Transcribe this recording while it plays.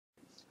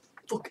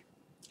Look.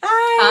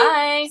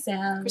 Hi. Hi.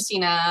 Sam.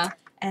 Christina.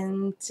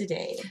 And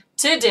today.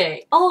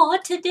 Oh,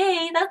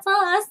 today. That's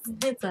us.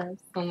 It's us.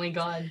 Oh my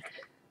god.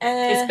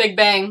 It's Big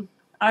Bang.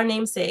 Our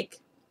namesake.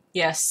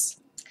 Yes.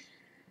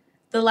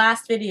 The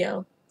last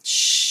video.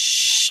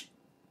 Shh.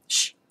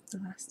 Shh. The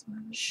last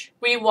one. Shh.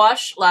 We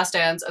watched Last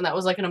Dance, and that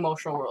was like an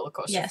emotional roller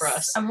coaster for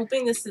us. I'm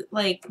hoping this is,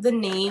 like, the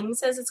name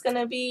says it's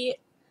gonna be,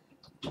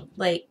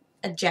 like,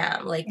 a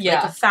jam. Like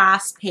a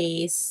fast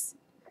pace,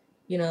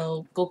 you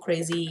know, go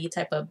crazy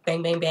type of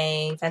bang, bang,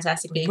 bang,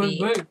 fantastic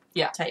baby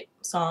type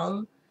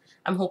song.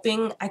 I'm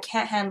hoping I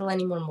can't handle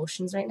any more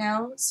emotions right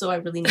now, so I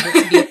really need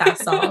it to be a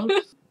fast song.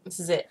 This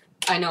is it.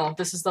 I know,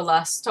 this is the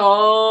last.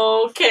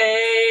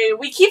 Okay.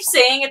 We keep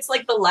saying it's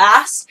like the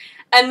last,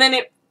 and then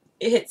it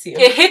hits you.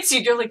 It hits you.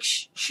 You're like,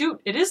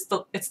 shoot, it's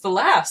the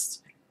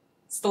last.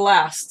 It's the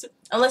last.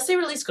 Unless they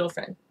release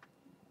Girlfriend.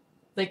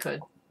 They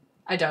could.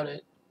 I doubt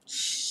it.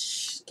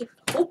 Shh. Give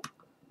hope.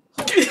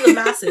 Hope to the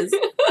masses.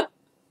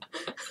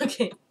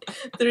 Okay.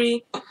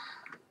 3,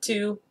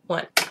 2,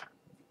 1.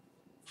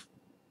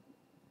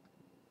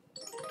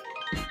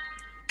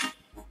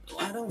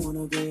 I don't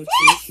wanna go too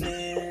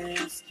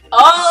fast.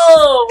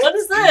 Oh, what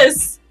is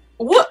this?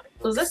 What?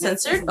 Was that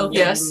censored? Okay.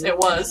 Yes, it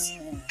was.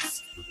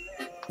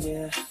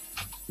 Yeah.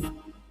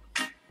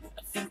 I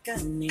think I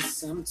need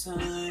some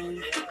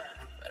time,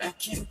 but I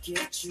can't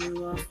get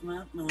you off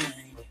my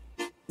mind.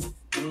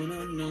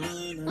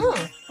 No.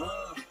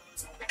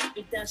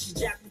 일단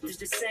시작부터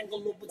이제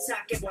생걸로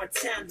부탁해 볼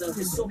텐데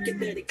그 속에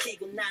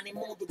들이키고 나니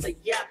모두 다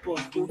예뻐.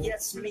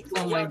 Yes, me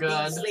Oh my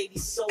god. lady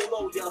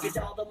solo 여기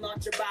더더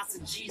너를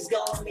봐서 G's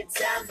got me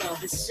tender.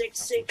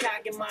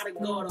 씩씩하게 말을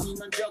걸어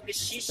넌 저기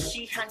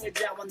시시한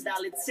여자와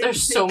달리.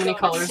 There's so many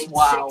colors.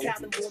 Wow.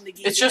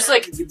 It's just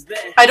like,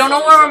 I don't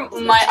know where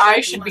my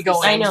eyes should be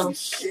going. I know.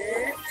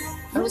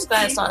 I'm just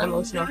glad it's not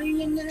emotional.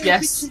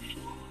 Yes.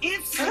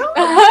 This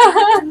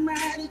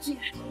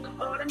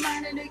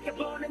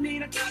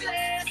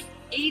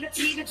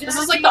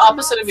is like the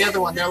opposite of the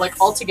other one. They're like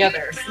all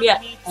together.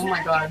 Yeah. Oh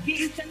my god.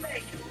 You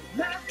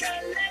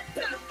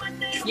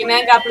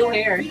man got blue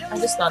hair. I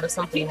just thought of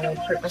something and I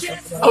hurt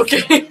myself about.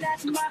 Okay.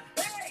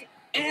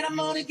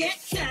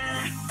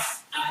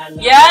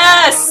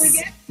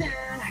 Yes!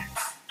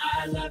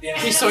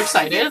 He's so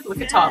excited. Look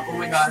at top. Oh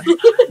my god.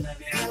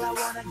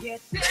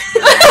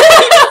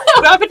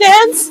 Rapid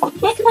dance!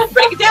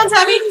 Break it down,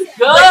 Tabby!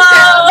 Go!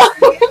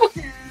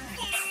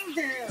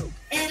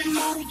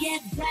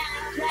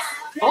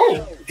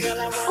 Oh,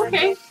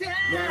 okay.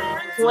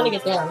 You want to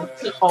get down.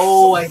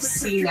 Oh, I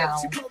see now.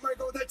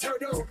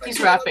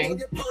 He's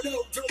rapping.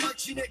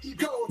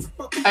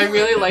 I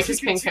really like his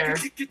pink hair.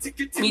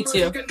 Me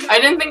too. I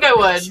didn't think I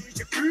would.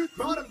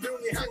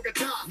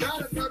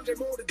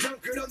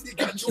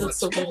 He looks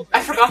so good.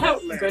 I forgot how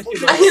good he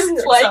I am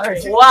looks. like,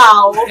 Sorry.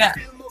 Wow. Yeah.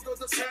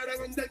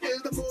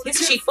 His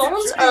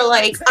cheekbones are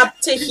like up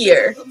to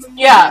here.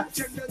 Yeah.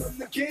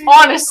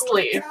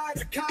 Honestly.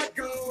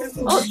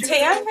 Oh,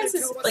 Taeyang has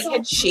his like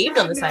head shaved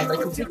on the side, like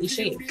completely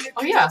shaved.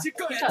 Oh yeah, he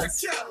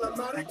does.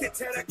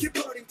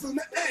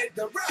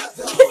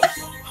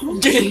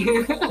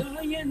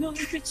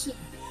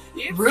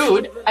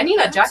 Rude. I need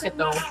that jacket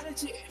though.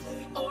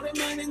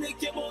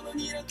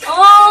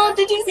 Oh,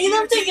 did you see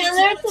them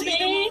together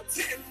today?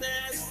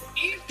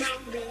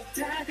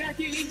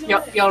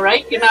 You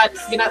alright? You're not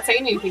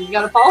saying anything. You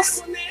got a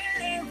pulse?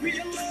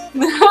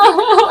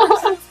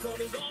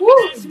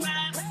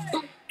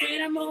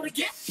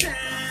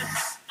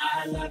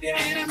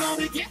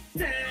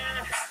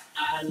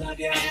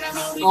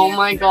 Oh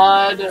my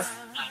god.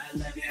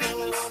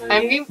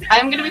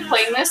 I'm gonna be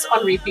playing this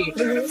on repeat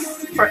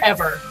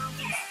forever.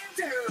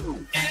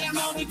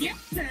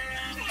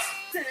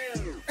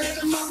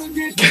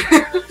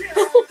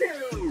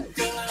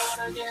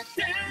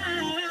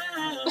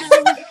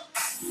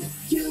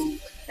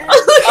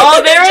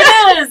 Oh, there it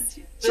is!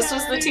 This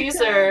was the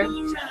teaser.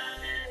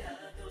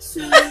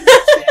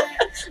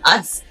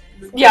 Us.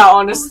 Yeah,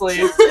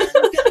 honestly.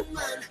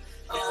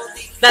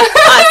 That's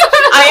us.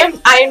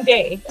 I am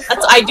gay.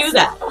 I do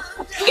that.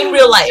 In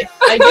real life.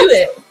 I do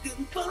it.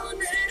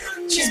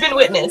 She's been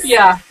witnessed.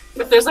 Yeah.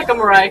 If there's like a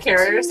Mariah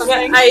Carey or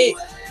something.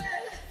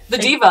 The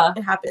diva.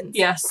 It happens.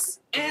 Yes.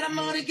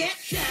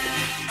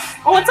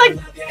 Oh, it's like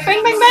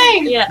bang, bang,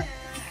 bang. Yeah.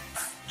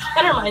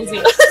 That reminds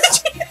me.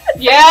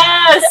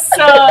 Yes!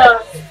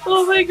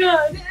 Oh my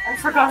god. I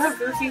forgot how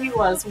goofy he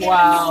was.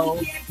 Wow.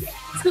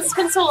 It's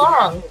been so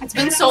long. It's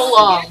been so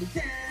long.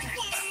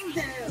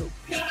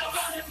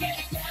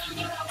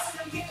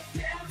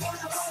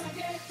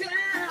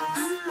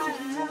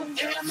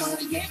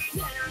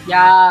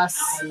 Yes.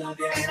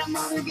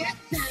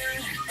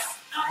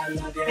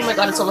 Oh my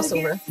god, it's almost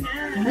over.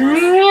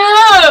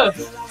 Yeah.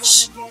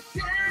 Shh.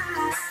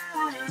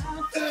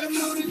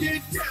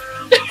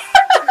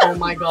 Oh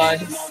my god.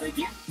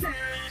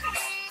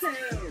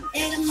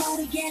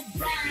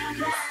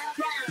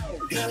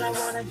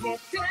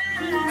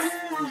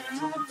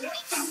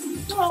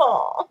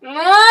 Aww.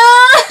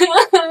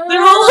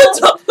 They're all on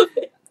top of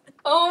it.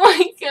 Oh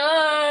my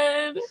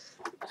god.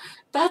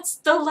 That's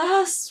the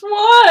last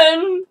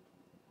one.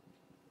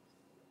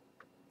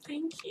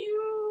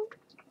 cute.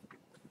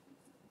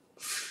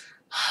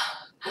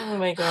 Oh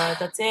my god,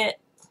 that's it.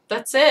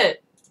 That's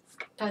it.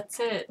 That's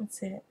it.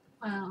 That's it.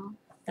 Wow.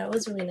 That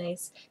was really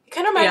nice. It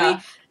kind of reminded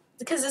me,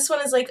 because this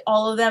one is like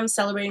all of them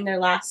celebrating their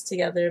last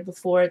together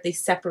before they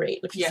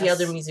separate, which is the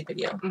other music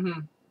video.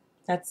 Mm-hmm.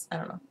 That's, I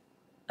don't know.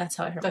 That's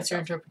how I heard That's myself. your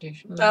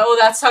interpretation. Mm. Oh,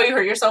 that's how you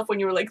hurt yourself when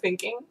you were like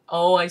thinking?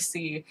 Oh, I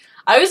see.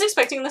 I was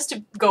expecting this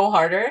to go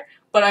harder,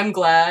 but I'm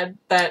glad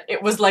that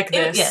it was like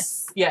this.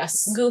 Yes.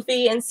 Yes.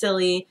 Goofy and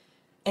silly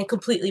and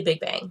completely Big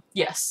Bang.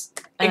 Yes.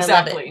 And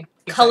Exactly.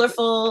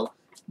 Colorful,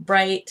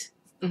 bright,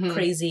 Mhm.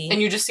 crazy.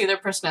 And you just see their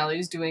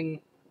personalities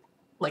doing,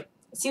 like...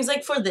 It seems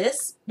like for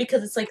this,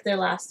 because it's like their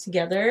last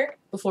together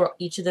before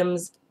each of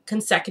them's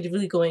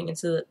consecutively going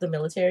into the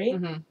military,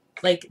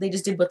 like they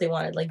just did what they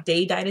wanted. Like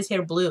Dae dyed his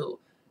hair blue.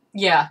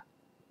 Yeah.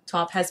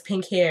 Top has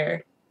pink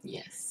hair.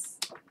 Yes.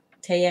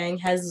 Taeyang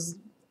has...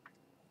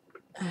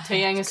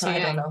 Taeyang is I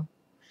don't Taeyang. know.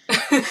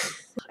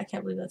 I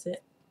can't believe that's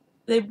it.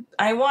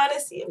 I want to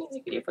see a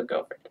music video for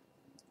Girlfriend.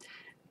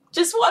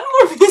 Just one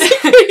more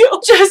music video.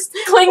 Just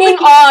clinging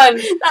on.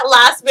 That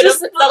last bit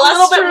Just of... a That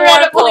last little bit shred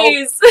more, of hope.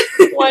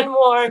 please. One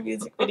more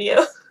music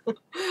video.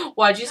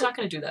 YG's not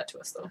going to do that to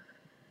us, though.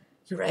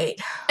 You're right.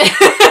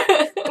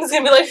 It's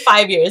going to be like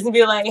 5 years and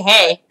be like,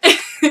 hey.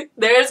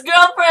 There's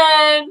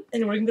Girlfriend.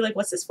 And we're going to be like,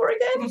 what's this for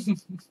again?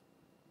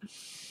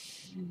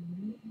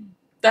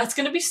 That's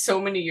going to be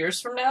so many years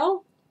from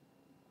now.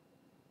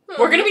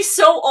 We're going to be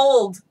so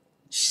old.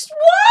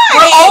 Why?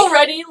 We're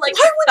already like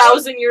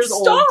 1,000 years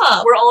old.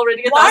 Stop. We're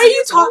already 1,000 Why are you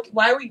years old.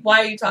 talking?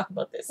 Why are you talking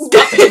about this?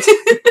 Stop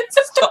it.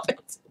 Stop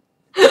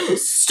it.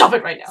 Stop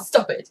it right now.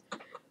 Stop it.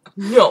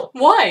 No.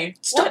 Why?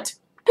 Stop.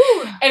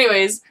 What?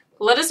 Anyways,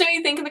 let us know what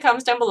you think in the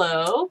comments down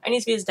below.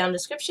 Any videos down in the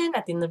description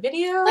at the end of the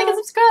video. Like and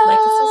subscribe. Like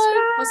and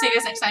subscribe. We'll see you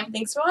guys next time.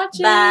 Thanks for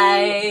watching.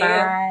 Bye.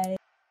 Bye.